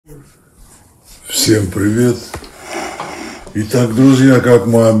Всем привет! Итак, друзья, как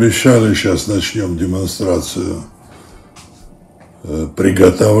мы обещали, сейчас начнем демонстрацию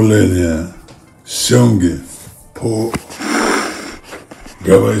приготовления семги по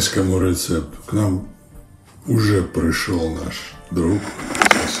гавайскому рецепту. К нам уже пришел наш друг,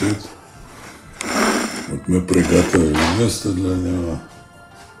 сосед. Вот мы приготовили место для него.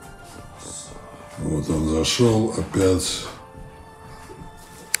 Вот он зашел опять.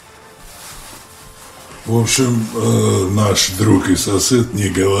 В общем, наш друг и сосед не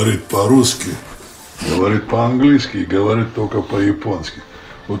говорит по-русски, говорит по-английски и говорит только по-японски.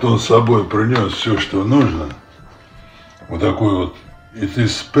 Вот он с собой принес все, что нужно. Вот такой вот. It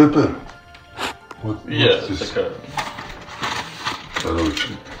is pepper. Вот, Yeah, вот здесь. такая. Короче.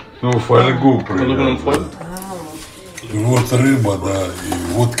 Ну, фольгу принес. Да. Вот рыба, да, и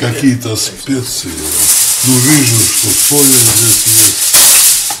вот какие-то специи. Ну, вижу, что соли здесь есть.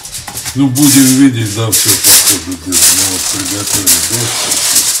 Ну, будем видеть, да, все по ходу дела. Мы вот приготовили доску.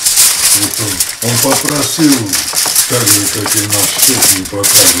 Вот он попросил, так же, как и наш шеф, не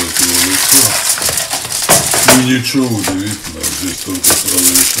показывать его лицо. Ну, ничего удивительного, здесь только с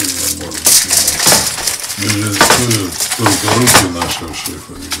разрешения можно снимать. Здесь только руки нашего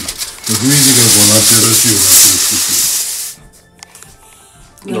шефа видят. Вот видите, как он оперативно приступил.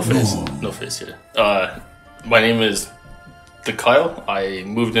 No face here. My name is Kyle. I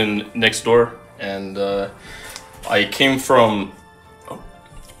moved in next door, and I came from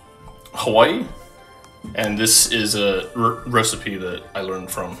Hawaii, and this is a recipe that I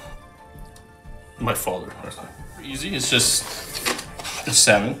learned from my father. Easy. It's just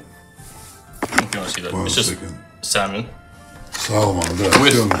salmon. If you want to see that, it's just salmon. Salmon, да.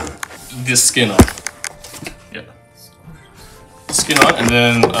 With the skin on. Yeah. Skin on, and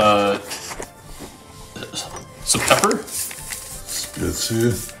then some pepper.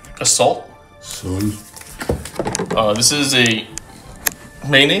 Специи. A salt. Соль. This is a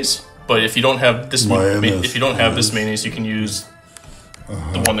mayonnaise, but if you don't have this mayonnaise, you can use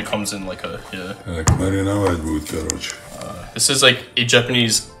the one that comes in like a Так, мариновать будет, короче. This is like a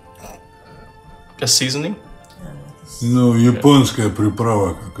Japanese seasoning. Ну, японская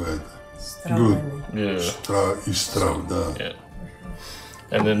приправа какая-то. Yeah. Из трав, да. Yeah.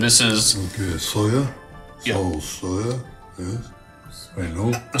 And then this is soya. Yeah. Soya. Yes. I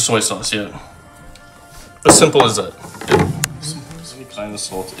know. soy sauce. Yeah. As simple as that. Any kind of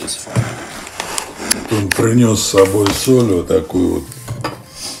salt is fine. Он принес с собой соль вот такую вот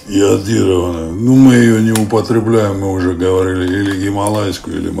йодированную. Ну, мы ее не употребляем, мы уже говорили, или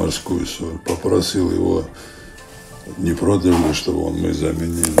гималайскую, или морскую соль. Попросил его, не против ли, чтобы мы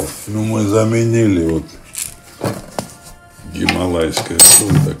заменили. Ну, мы заменили вот гималайская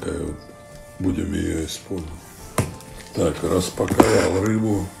соль такая вот. Будем ее использовать. Так, распаковал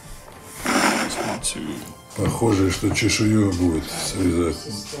рыбу. Похоже, что чешую будет срезать.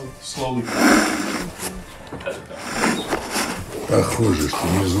 Похоже, что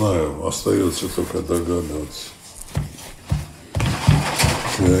не знаю, остается только догадываться.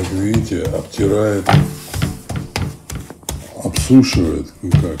 Так, видите, обтирает, обсушивает,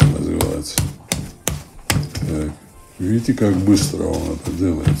 ну как называется. Так, видите, как быстро он это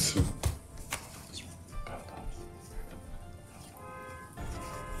делает все.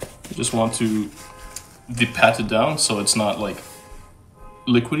 You just want to pat it down so it's not like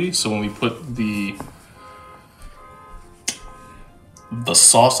liquidy. So when we put the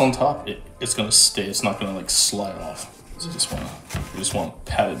sauce on top, it's gonna stay. It's not gonna like slide off. So you just want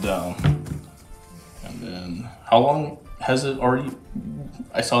to pat it down. And then, how long has it already?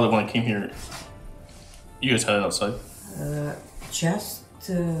 I saw that when I came here. You guys had it outside. Just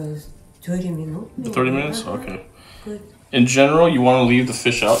 30 minutes. 30 minutes? Okay. Good. In general, you want to leave the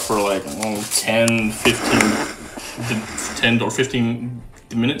fish out for like 10 or 15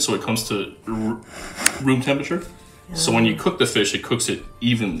 minutes so it comes to room temperature. Yeah. So when you cook the fish, it cooks it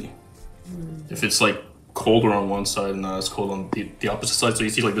evenly. If it's like colder on one side and not as cold on the opposite side, so you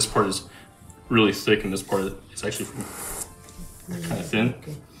see like this part is really thick and this part is actually kind of thin.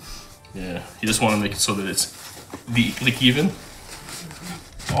 Okay. Yeah, you just want to make it so that it's even.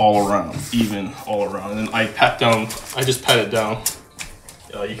 All around, even all around, and then I just pat it down.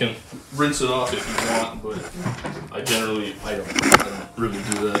 You can rinse it off if you want, but I don't really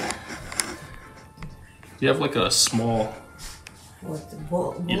do that. You have like a small. What,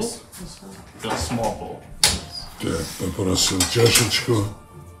 bowl? Yes, a small bowl. Так, попросил чашечку.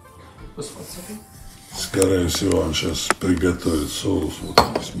 Скорее всего, он сейчас приготовит соус, вот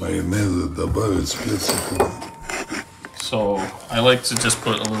из майонеза, добавит специи. So I like to just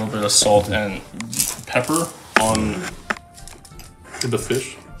put a little bit of salt and pepper on the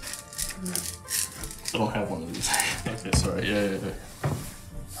fish. I don't have one of these. Okay, sorry. Yeah.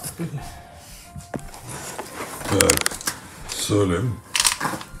 Так, солим.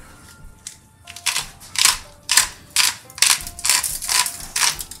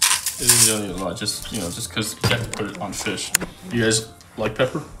 It doesn't need a lot, just because you have to put it on fish. You guys like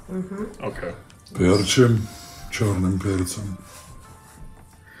pepper? Mm-hmm. Okay. Перчим, черным перцем.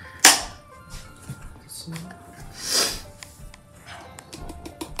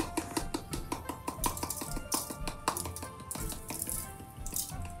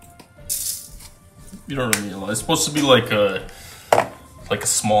 You don't really need a lot. It's supposed to be like a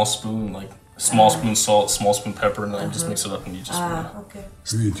small spoon, like small spoon salt, small spoon pepper, and then you just mix it up and you just Okay.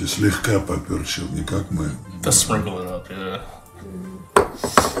 Видите, слегка поперчил, не как мы. just sprinkle it up, yeah.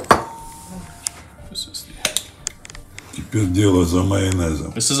 This is Теперь дело за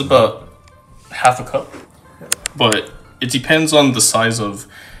майонезом. This is about half a cup, but it depends on the size of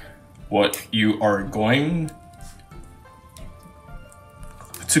what you are going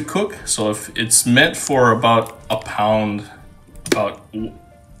to cook. So if it's meant for about a pound, about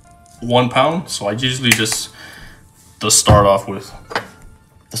 1 pound, so I usually just start off with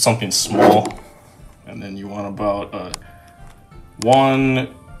something small, and then you want about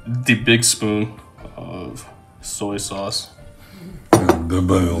the big spoon of soy sauce.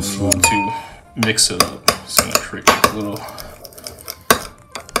 Добавил You соль. want to mix it up. It's gonna create a little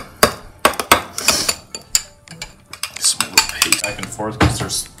small paste back and forth because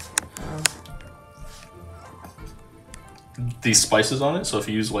there's these spices on it. So if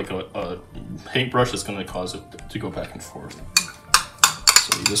you use like a paintbrush, it's gonna cause it to go back and forth.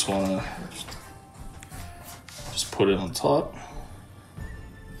 So you just wanna just put it on top.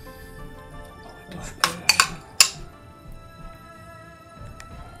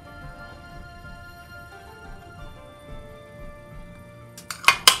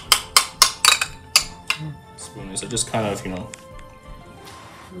 Spoon is I just kind of,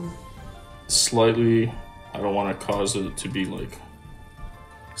 slightly, I don't want to cause it to be like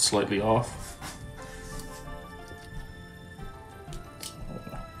slightly off.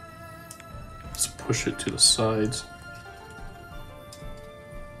 Just push it to the sides.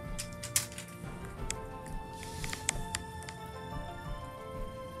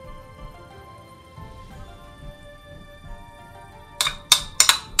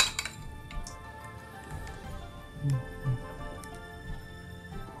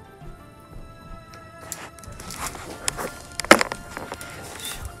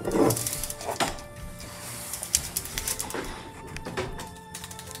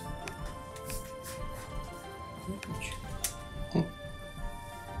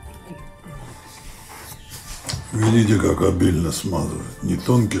 Видите, как обильно смазывает. Не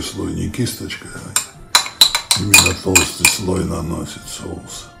тонкий слой, не кисточкой, а именно толстый слой наносит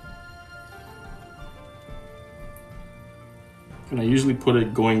соус. And I usually put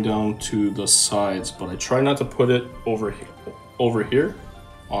it going down to the sides, but I try not to put it over here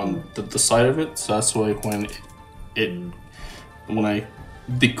on the side of it. So that's why when I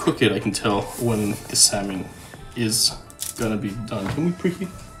cook it, I can tell when the salmon is gonna be done. Can we preheat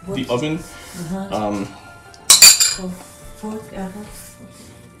the oven?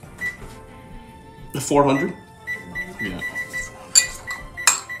 400? Yeah.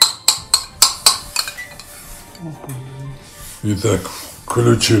 Итак,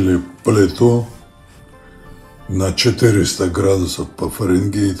 включили плиту на 400 градусов по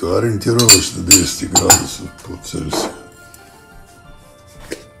Фаренгейту, ориентировочно 200 градусов по Цельсию.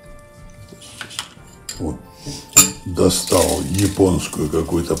 Вот. Достал японскую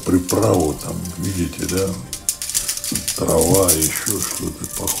какую-то приправу, там, видите, да? Трава, еще что-то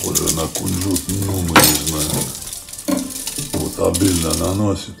похожее на кунжут, ну, мы не знаем. Вот, обильно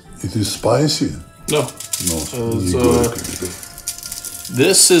наносит. It is spicy? No. No, не горько.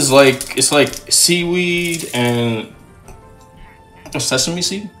 This is like, it's like seaweed and a sesame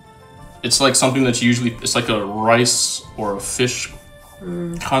seed. It's like something that's usually, it's like a rice or a fish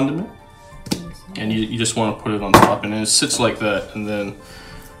condiment. And you just want to put it on top, and then it sits like that. And then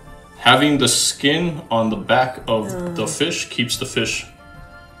having the skin on the back of the fish keeps the fish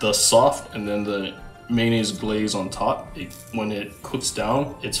the soft, and then the mayonnaise glaze on top. When it cooks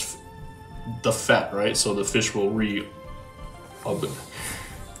down, it's the fat, right? So the fish will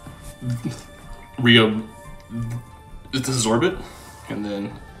absorb it, and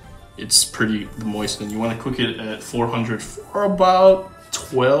then it's pretty moist. And you want to cook it at 400 for about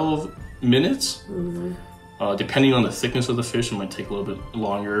 12 minutes. Depending on the thickness of the fish, it might take a little bit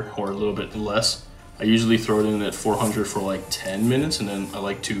longer or a little bit less. I usually throw it in at 400 for like 10 minutes, and then I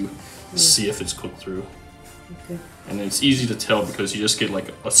like to see if it's cooked through. Okay. And it's easy to tell because you just get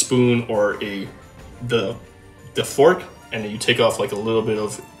like a spoon or a the fork, and then you take off like a little bit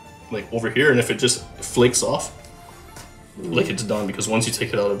of like over here, and if it just flakes off, like it's done, because once you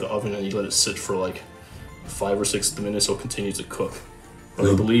take it out of the oven and you let it sit for like 5 or 6 minutes, it'll continue to cook. But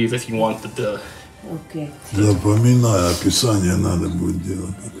I believe if you want the Запоминай, описание надо будет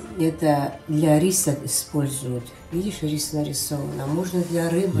делать. Это для риса используют. Видишь, рис нарисован, а можно для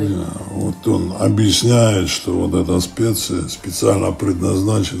рыбы. Вот он объясняет, что вот эта специя специально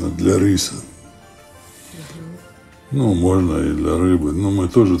предназначена для риса. Ну, можно и для рыбы, но мы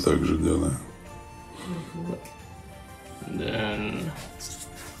тоже так же делаем. Then,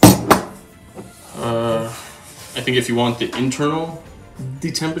 I think if you want the internal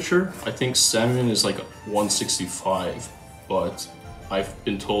temperature, I think salmon is like 165, but I've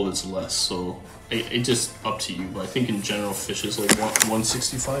been told it's less, so it just up to you. But I think in general, fish is like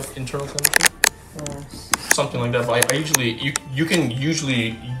 165 internal temperature, something like that. But I usually you can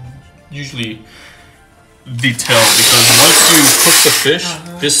usually detail, because once you cook the fish,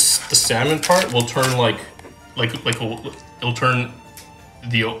 the salmon part will turn it'll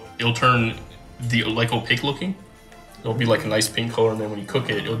turn the like opaque looking. It'll be like a nice pink color, and then when you cook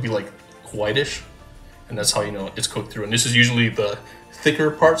it, it'll be like whitish, and that's how you know it's cooked through. And this is usually the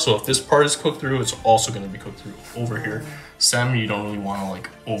thicker part, so if this part is cooked through, it's also going to be cooked through over here. Salmon, you don't really want to like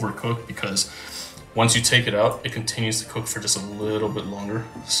overcook, because once you take it out, it continues to cook for just a little bit longer.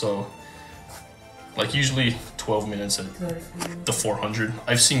 So like usually 12 minutes at the 400.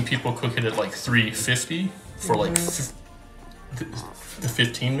 I've seen people cook it at like 350 for like the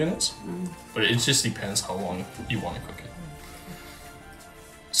 15 minutes, but it just depends how long you want to cook it.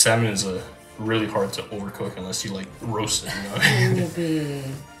 Salmon is really hard to overcook unless you like roast it, you know?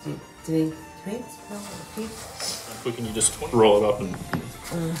 Maybe 20 Cooking, you just roll it up and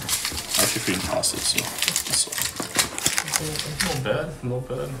actually you can toss it, so not bad, not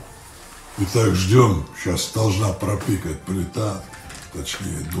bad. Итак, ждем. Сейчас должна пропикать плита,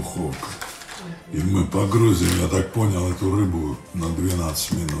 точнее духовка. И мы погрузим, я так понял, эту рыбу на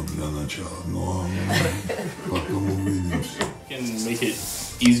 12 минут для начала. Но потом увидим все.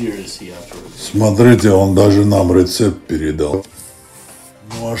 Смотрите, он даже нам рецепт передал.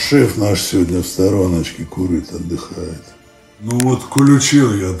 Ну а шеф наш сегодня в стороночке курит, отдыхает. Ну вот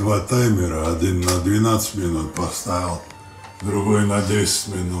включил я 2 таймера, один на 12 минут поставил, другой на 10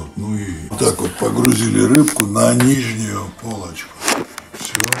 минут. Ну и вот так вот погрузили рыбку на нижнюю полочку.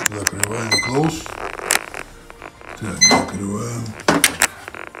 Все, закрываем, close. Так, закрываем.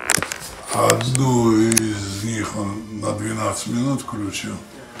 Одну из них он на 12 минут включил.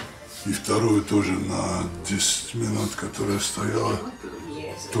 И вторую тоже на 10 минут, которая стояла,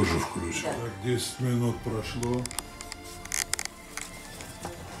 тоже включил. Так, 10 минут прошло.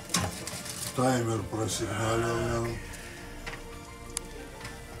 Таймер просигналил.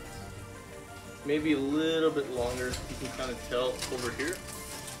 Maybe a little bit longer. You can kind of tell over here.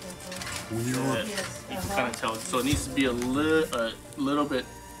 You can kind of tell. So it needs to be a little bit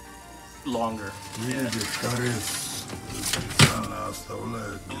longer. Видите, корец специально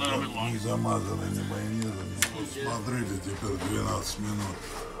оставляет, не замазанный, не майонезом. Вот смотрите, теперь 12 минут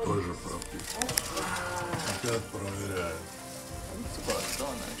тоже пропит. Опять проверяем.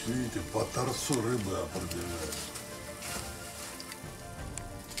 Видите, по торцу рыбы определяет.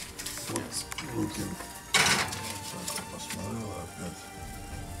 Руки. Посмотрела опять.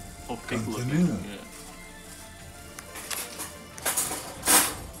 Континент.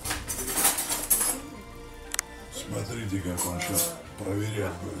 Смотрите, как он сейчас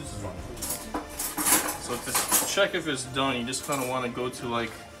проверять будет. So to check if it's done, you just kind of want to go to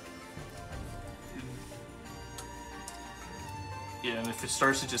like, yeah, and if it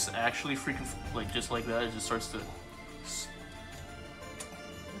starts to just actually freaking like just like that, it just starts to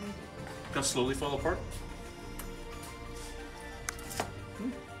slowly fall apart.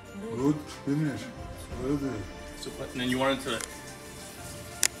 Good, finish. Ready. So, and then you want it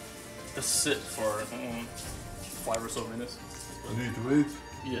to sit for 5 or so minutes. Need wait?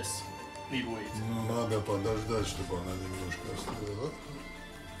 Yes, need wait. Ну, надо подождать, чтобы она немножко остыла.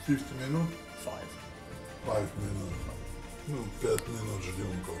 50 минут? 5. 5 минут. Ну, 5 минут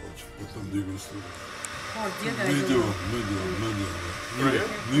ждем, короче. Потом дегустируем. Видео. Good.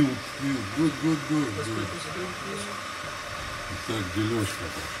 Так, дележка.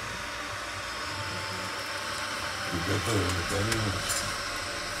 Приготовили тарелочку.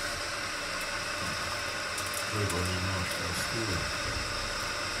 Рыба немножко остыла.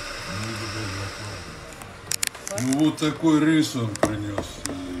 Ну и теперь закладываем. Ну вот такой рис он принес.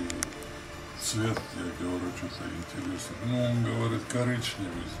 Цвет, я говорю, что-то интересно. Ну, он говорит,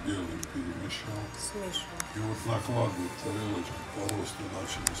 коричневый с белым перемешал. Смешно. И вот накладывает тарелочку, полоску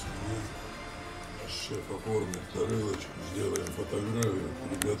начали снимать. шеф оформит тарелочку, сделаем фотографию,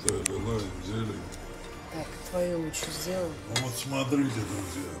 приготовим лайм, зелень. Так, твою лучше сделал. Ну вот смотрите,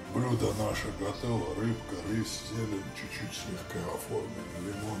 друзья, блюдо наше готово, рыбка, рис, зелень, чуть-чуть слегка оформлен,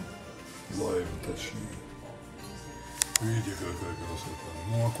 лимон, лайм точнее. Видите, какая красота.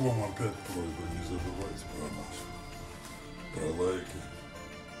 Ну а к вам опять просьба, не забывайте про нас, про лайки,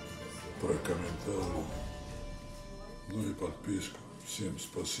 про комментарии, ну и подписку. Всем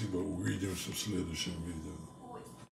спасибо, увидимся в следующем видео.